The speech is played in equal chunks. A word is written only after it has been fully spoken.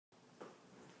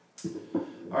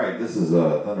Alright, this is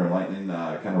Thunder and Lightning.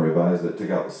 I kind of revised it,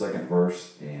 took out the second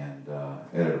verse, and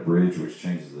added a bridge which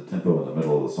changes the tempo in the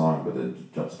middle of the song, but then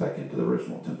jumps back into the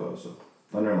original tempo. So,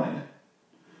 Thunder and Lightning.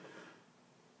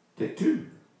 Take two.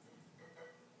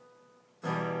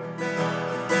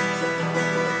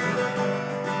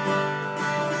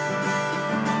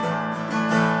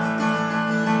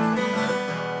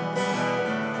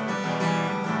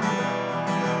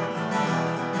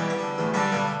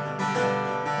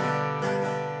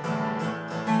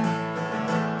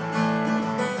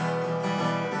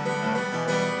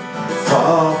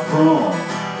 Far from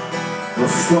the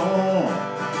storm,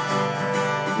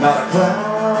 not a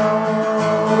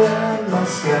cloud in my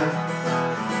sky.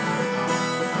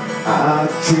 I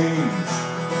changed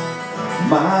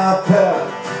my path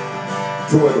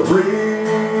to where the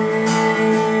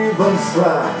ravens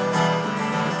fly,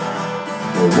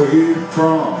 away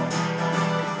from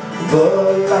the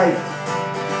light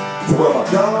to where my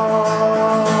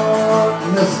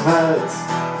darkness hides.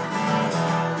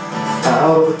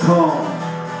 Out of the calm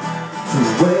to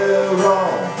where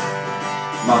all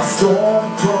my storm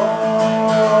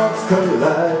clouds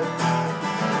collide.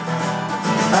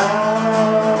 I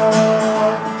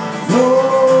know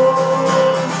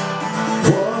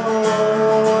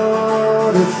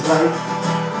what it's like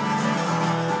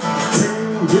to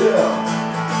hear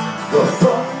the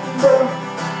thunder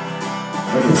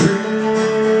and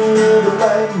feel the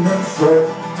lightning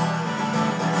strike.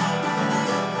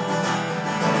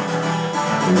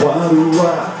 Why do I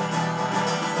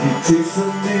keep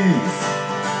chasing these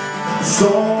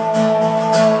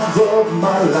storms of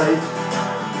my life?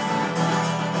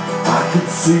 I can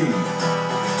see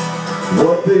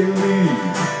what they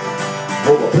leave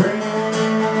for the pain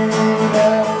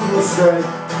and the strife.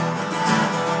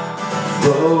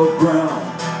 The ground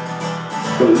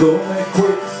below me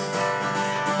quakes,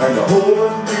 and the hole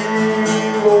in me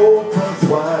opens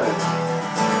wide.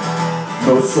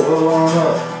 No soil on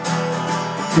earth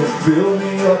can fill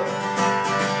me up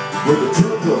with the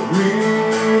truth of me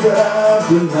that I've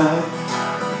denied.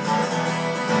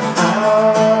 I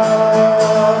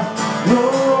know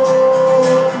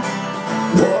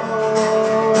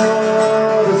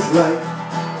what it's like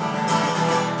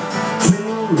to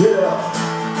hear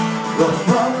the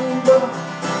thunder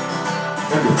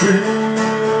and to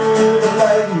feel the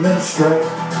lightning strike.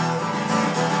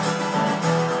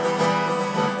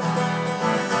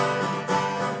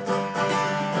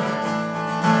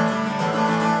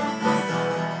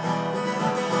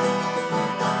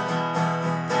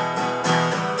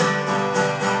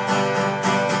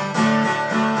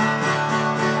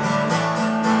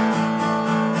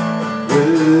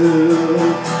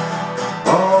 With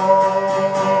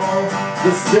all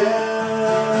this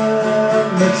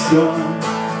damage done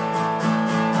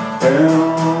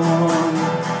and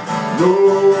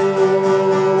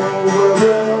nowhere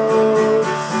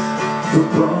else to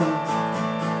run,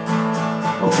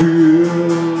 I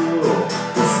feel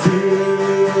the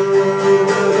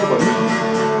spirit of a new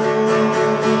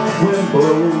wind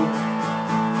blow.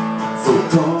 So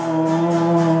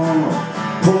come,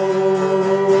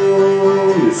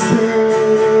 Holy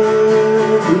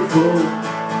Spirit, flow.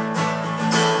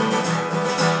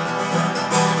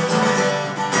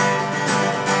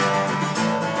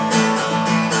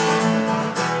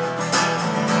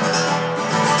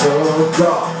 The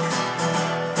dark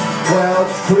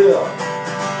clouds clear,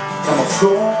 and my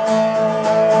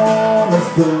storm is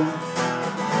done.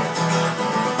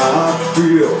 I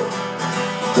feel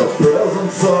the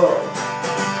presence of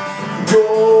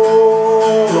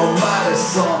your almighty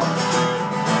Son.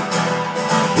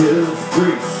 His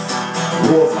grace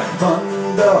roars like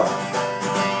thunder,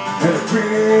 and it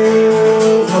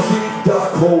fills my deep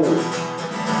dark hole.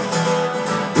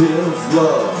 His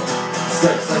love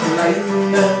strikes like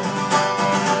lightning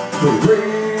to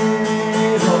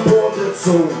raise my broken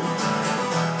soul.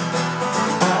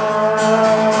 I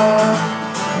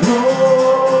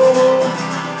know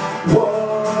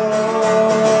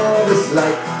what it's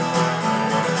like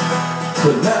to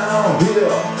now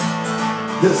hear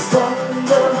this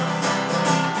thunder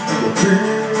and the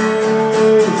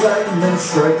feel lightning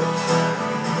strike.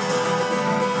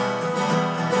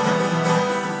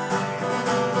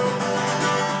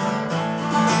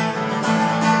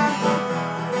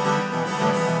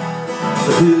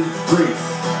 So His grace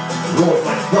roars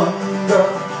like thunder,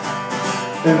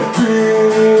 and it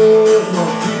fills my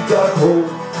deep dark hole.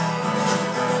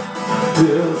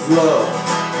 His love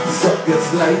struck its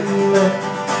lightning,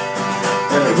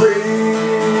 and it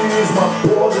raised my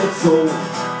poor little soul.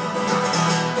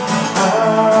 I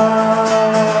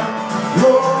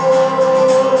know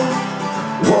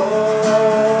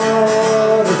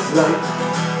what it's light.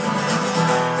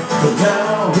 But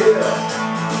now here,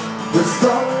 there's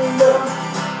thunder,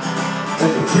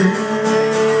 and the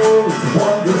feels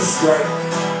wonder strike.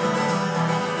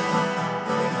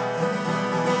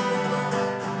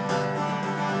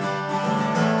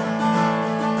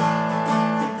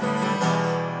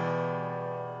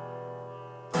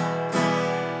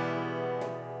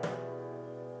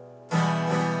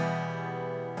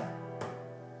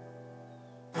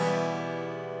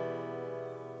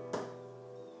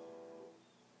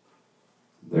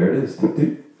 There it is, take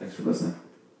two. Thanks for listening.